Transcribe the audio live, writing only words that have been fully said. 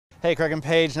Hey, Craig and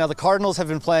Paige. Now, the Cardinals have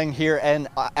been playing here in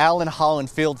Allen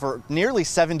Holland Field for nearly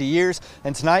 70 years,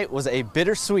 and tonight was a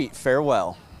bittersweet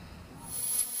farewell.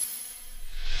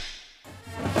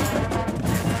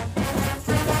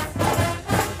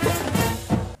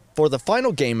 For the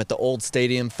final game at the old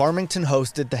stadium, Farmington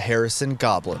hosted the Harrison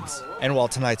Goblins. And while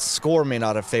tonight's score may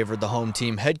not have favored the home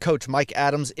team, head coach Mike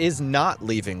Adams is not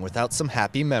leaving without some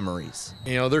happy memories.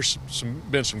 You know, there's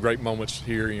been some great moments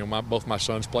here. You know, both my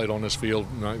sons played on this field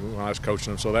when I was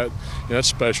coaching them, so that's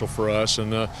special for us.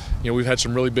 And you know, we've had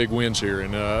some really big wins here,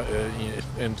 and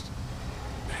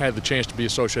had the chance to be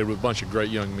associated with a bunch of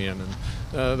great young men.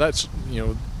 And that's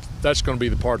going to be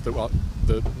the part that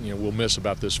we'll miss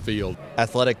about this field.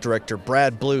 Athletic Director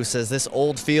Brad Blue says this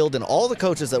old field and all the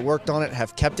coaches that worked on it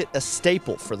have kept it a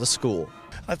staple for the school.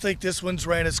 I think this one's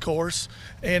ran its course,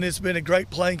 and it's been a great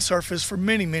playing surface for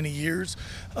many, many years.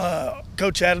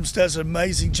 Coach Adams does an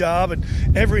amazing job, and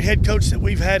every head coach that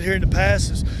we've had here in the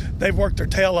past, they've worked their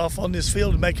tail off on this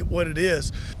field to make it what it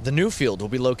is. The new field will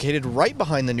be located right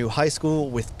behind the new high school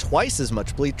with twice as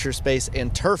much bleacher space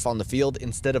and turf on the field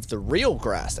instead of the real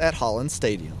grass at Holland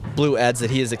Stadium. Blue adds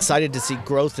that he is excited to see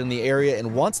growth in the area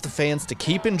and wants the fans to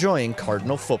keep enjoying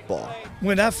Cardinal football.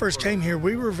 When I first came here,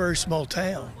 we were a very small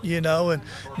town, you know, and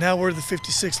now we're the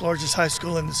 56th largest high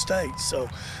school in the state. So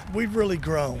we've really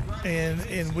grown,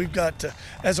 and we've got to,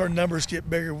 as our numbers get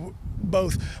bigger,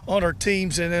 both on our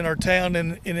teams and in our town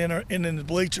and in the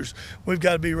bleachers, we've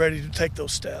got to be ready to take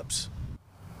those steps.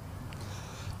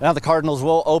 Now the Cardinals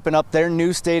will open up their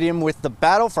new stadium with the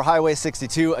battle for Highway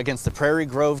 62 against the Prairie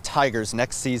Grove Tigers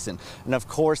next season. And of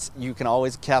course, you can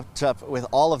always catch up with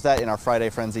all of that in our Friday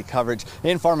Frenzy coverage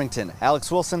in Farmington. Alex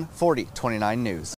Wilson, 4029 News.